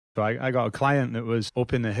So I got a client that was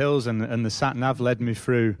up in the hills, and the sat nav led me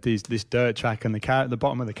through this dirt track, and the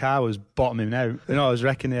bottom of the car was bottoming out. You know, I was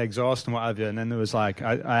wrecking the exhaust and what have you, and then there was like,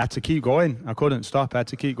 I had to keep going. I couldn't stop. I had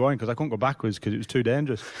to keep going because I couldn't go backwards because it was too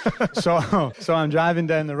dangerous. so I'm driving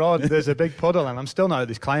down the road. There's a big puddle, and I'm still not at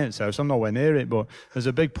this client's house. I'm nowhere near it, but there's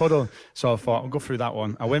a big puddle. So I thought, I'll go through that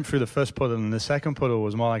one. I went through the first puddle, and the second puddle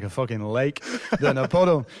was more like a fucking lake than a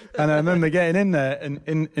puddle. And I remember getting in there, and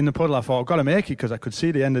in the puddle, I thought, I've got to make it because I could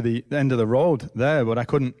see the end of the road there, but I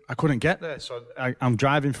couldn't get there. So I'm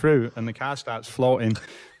driving through, and the car starts floating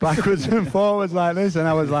backwards and forwards like this, and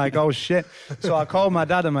I was like, oh shit. So I called my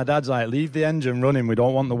dad, and my dad's like, leave the engine running, we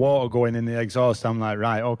don't want the water going in the exhaust. I'm like,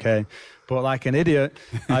 right, okay. But like an idiot,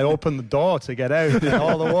 I opened the door to get out, and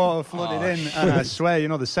all the water flooded in. Shit. And I swear, you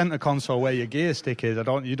know, the center console where your gear stick is,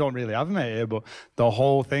 you don't really have them here, but the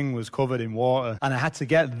whole thing was covered in water. And I had to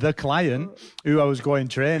get the client who I was going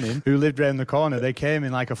training, who lived around the corner. They came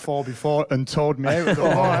in like a 4x4 and towed me out of the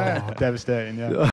water. Devastating, yeah.